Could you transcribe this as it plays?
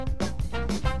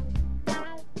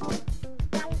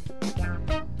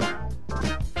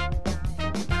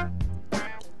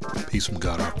Peace from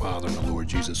God our Father and the Lord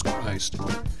Jesus Christ.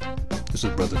 This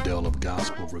is Brother Dell of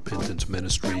Gospel Repentance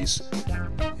Ministries.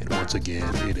 And once again,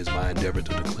 it is my endeavor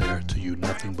to declare to you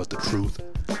nothing but the truth.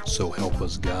 So help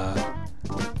us God.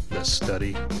 Let's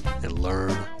study and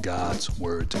learn God's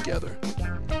Word together.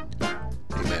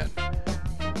 Amen.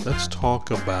 Let's talk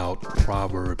about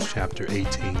Proverbs chapter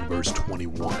 18, verse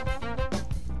 21.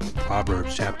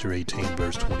 Proverbs chapter 18,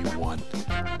 verse 21.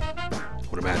 I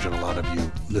would imagine a lot of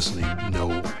you listening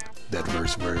know that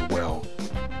verse very well.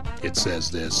 It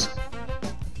says this: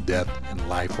 death and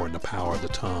life are in the power of the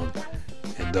tongue,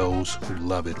 and those who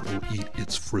love it will eat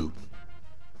its fruit.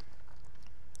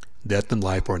 Death and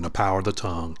life are in the power of the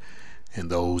tongue, and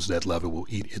those that love it will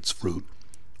eat its fruit.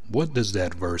 What does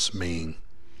that verse mean?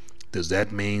 Does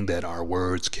that mean that our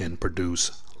words can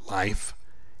produce life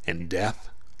and death,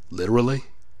 literally?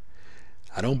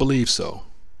 I don't believe so.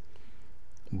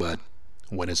 But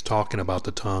when it's talking about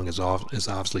the tongue, it's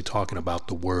obviously talking about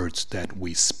the words that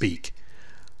we speak.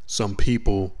 Some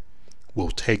people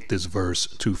will take this verse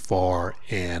too far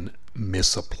and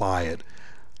misapply it.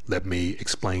 Let me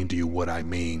explain to you what I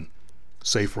mean.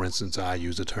 Say, for instance, I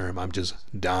use the term, I'm just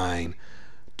dying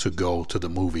to go to the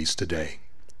movies today.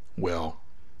 Well,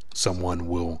 someone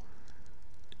will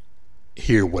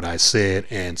hear what I said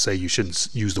and say you shouldn't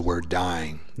use the word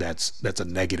dying. That's a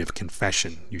negative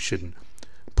confession. You shouldn't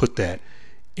put that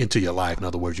into your life. In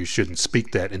other words, you shouldn't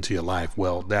speak that into your life.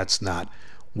 Well, that's not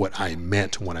what I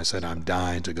meant when I said I'm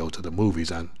dying to go to the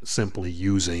movies. I'm simply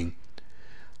using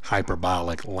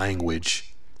hyperbolic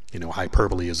language.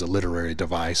 Hyperbole is a literary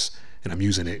device, and I'm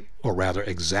using it, or rather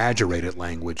exaggerated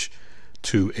language,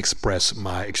 to express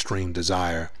my extreme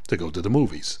desire to go to the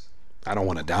movies. I don't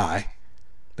want to die.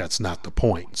 That's not the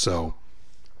point. So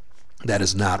that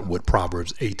is not what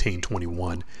Proverbs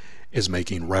 18:21 is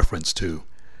making reference to,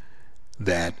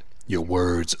 that your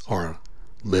words are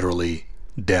literally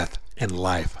death and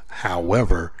life.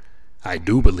 However, I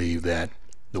do believe that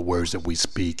the words that we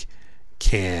speak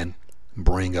can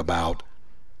bring about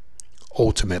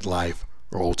ultimate life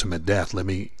or ultimate death. Let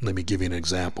me give you an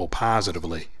example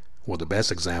positively. Well, the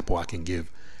best example I can give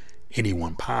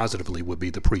anyone positively would be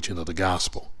the preaching of the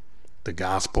gospel. The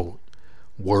gospel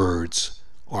words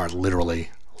are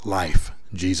literally life.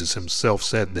 Jesus himself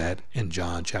said that in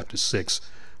John chapter 6,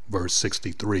 verse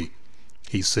 63.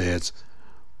 He says,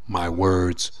 my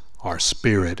words are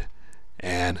spirit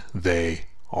and they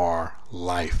are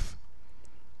life.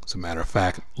 As a matter of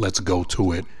fact, let's go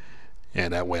to it,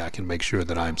 and that way I can make sure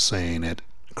that I'm saying it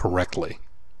correctly.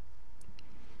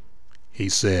 He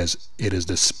says, it is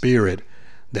the spirit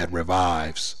that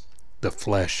revives, the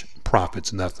flesh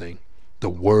profits nothing. The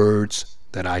words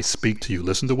that I speak to you,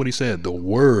 listen to what he said, the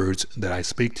words that I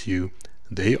speak to you,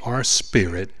 they are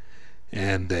spirit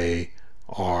and they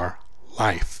are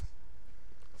life.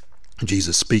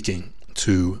 Jesus speaking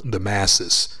to the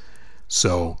masses.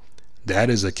 So that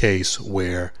is a case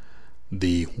where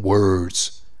the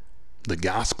words, the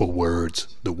gospel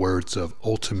words, the words of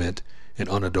ultimate and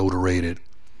unadulterated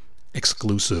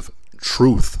exclusive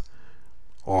truth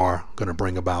are going to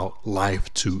bring about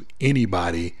life to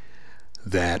anybody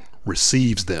that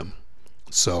receives them.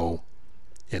 So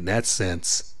in that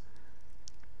sense,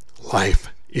 life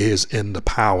is in the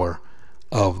power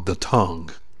of the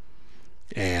tongue,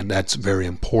 and that's very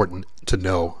important to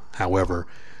know. However,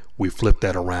 we flip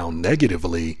that around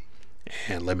negatively,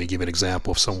 and let me give an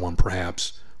example of someone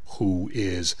perhaps who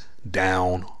is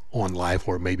down on life,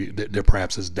 or maybe they're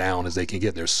perhaps as down as they can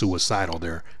get. They're suicidal,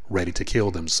 they're ready to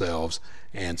kill themselves,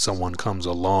 and someone comes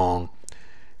along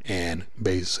and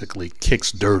basically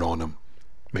kicks dirt on them,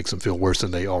 makes them feel worse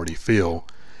than they already feel,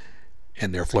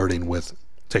 and they're flirting with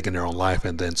taking their own life.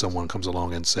 And then someone comes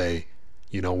along and say,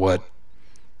 you know what,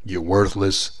 you're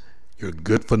worthless, you're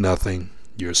good for nothing,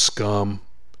 you're scum,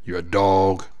 you're a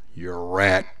dog, you're a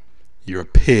rat, you're a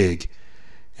pig,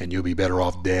 and you'll be better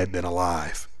off dead than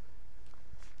alive.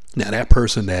 Now that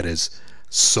person that is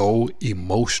so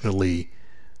emotionally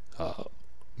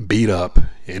beat up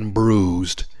and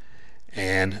bruised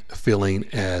and feeling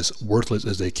as worthless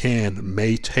as they can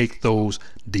may take those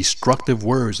destructive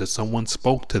words that someone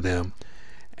spoke to them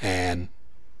and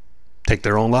take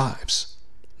their own lives.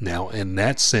 Now, in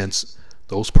that sense,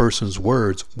 those persons'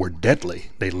 words were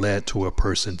deadly. They led to a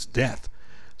person's death.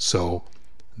 So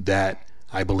that,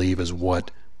 I believe, is what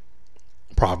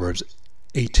Proverbs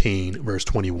 18 verse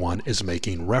 21 is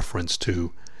making reference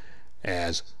to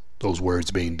as those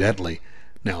words being deadly.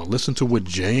 Now listen to what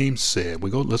James said.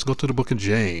 Let's go to the book of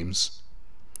James.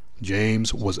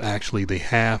 James was actually the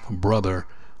half brother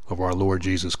of our Lord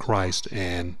Jesus Christ,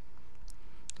 and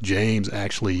James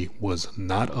actually was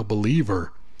not a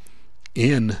believer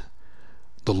in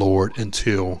the Lord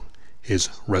until his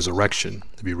resurrection.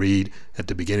 If you read at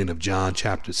the beginning of John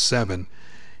chapter 7,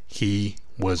 he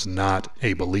was not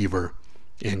a believer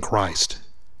in Christ,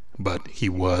 but he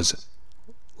was,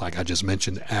 like I just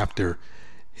mentioned, after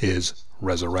his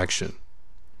resurrection.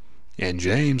 And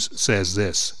James says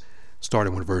this,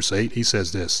 starting with verse 8, he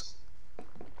says this: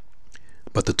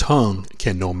 "But the tongue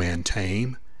can no man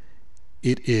tame.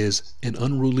 It is an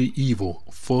unruly evil,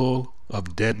 full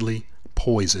of deadly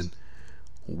poison.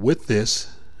 With this,"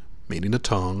 meaning the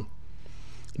tongue,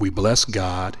 "we bless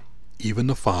God, even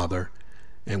the Father,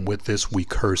 and with this we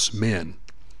curse men,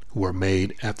 who are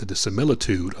made after the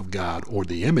similitude of God," or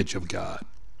the image of God.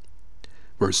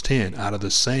 Verse 10, "Out of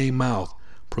the same mouth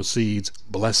proceeds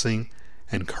blessing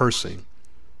and cursing.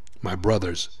 My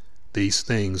brothers, these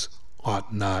things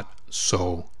ought not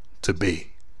so to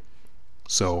be."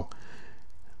 So,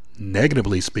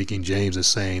 negatively speaking, James is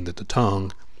saying that the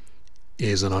tongue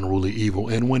is an unruly evil.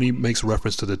 And when he makes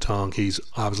reference to the tongue, he's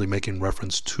obviously making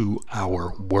reference to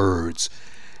our words.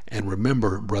 And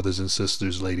remember, brothers and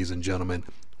sisters, ladies and gentlemen,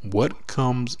 what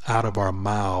comes out of our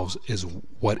mouths is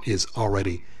what is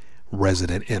already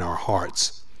resident in our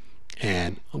hearts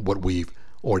and what we've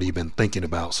already been thinking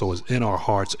about. So it's in our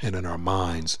hearts and in our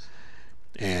minds.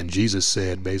 And Jesus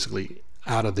said, basically,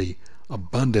 out of the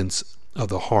abundance of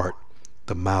the heart,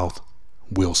 the mouth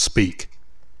will speak.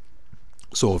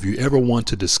 So if you ever want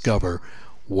to discover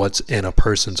what's in a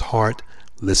person's heart,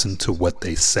 listen to what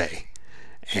they say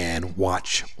and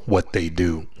watch what they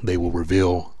do. They will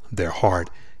reveal their heart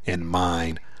and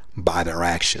mind by their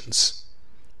actions.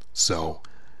 So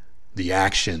the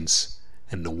actions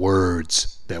and the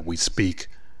words that we speak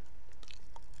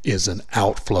is an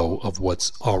outflow of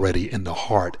what's already in the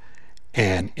heart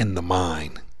and in the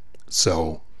mind.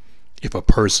 So if a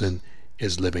person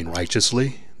is living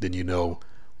righteously, then you know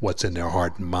what's in their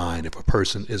heart and mind. If a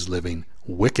person is living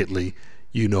wickedly,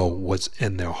 you know what's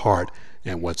in their heart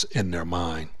and what's in their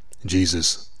mind.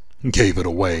 Jesus gave it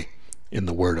away in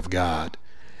the Word of God.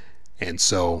 And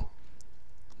so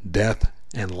death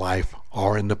and life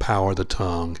are in the power of the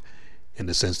tongue, in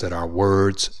the sense that our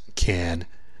words can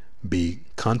be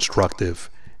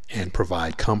constructive and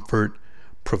provide comfort,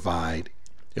 provide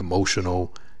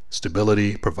emotional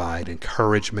stability, provide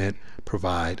encouragement,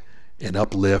 provide an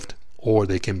uplift, or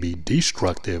they can be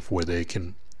destructive, where they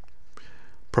can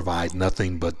provide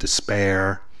nothing but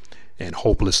despair and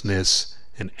hopelessness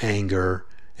and anger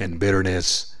and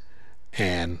bitterness,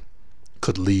 and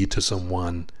could lead to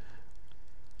someone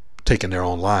taking their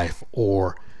own life,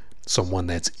 or someone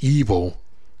that's evil.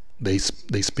 They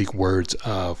speak words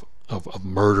of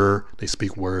murder. They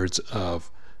speak words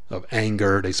of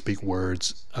anger. They speak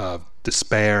words of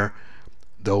despair.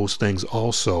 Those things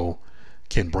also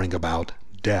can bring about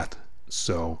death.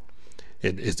 So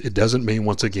it doesn't mean,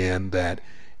 once again, that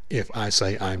if I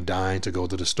say I'm dying to go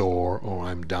to the store, or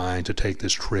I'm dying to take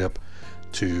this trip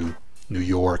to New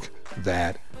York,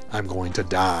 that I'm going to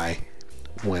die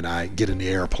when I get in the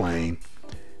airplane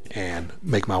and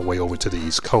make my way over to the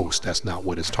East Coast. That's not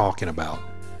what it's talking about.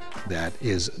 That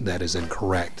is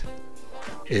incorrect.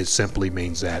 It simply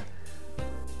means that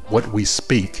what we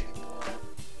speak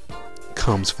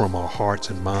comes from our hearts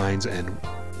and minds, and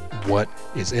what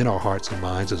is in our hearts and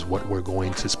minds is what we're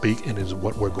going to speak and is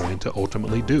what we're going to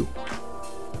ultimately do.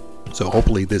 So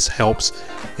hopefully this helps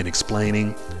in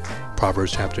explaining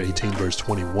Proverbs chapter 18, verse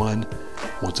 21.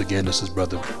 Once again, this is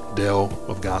Brother Dell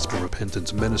of Gospel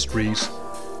Repentance Ministries.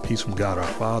 Peace from God our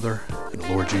Father and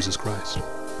the Lord Jesus Christ.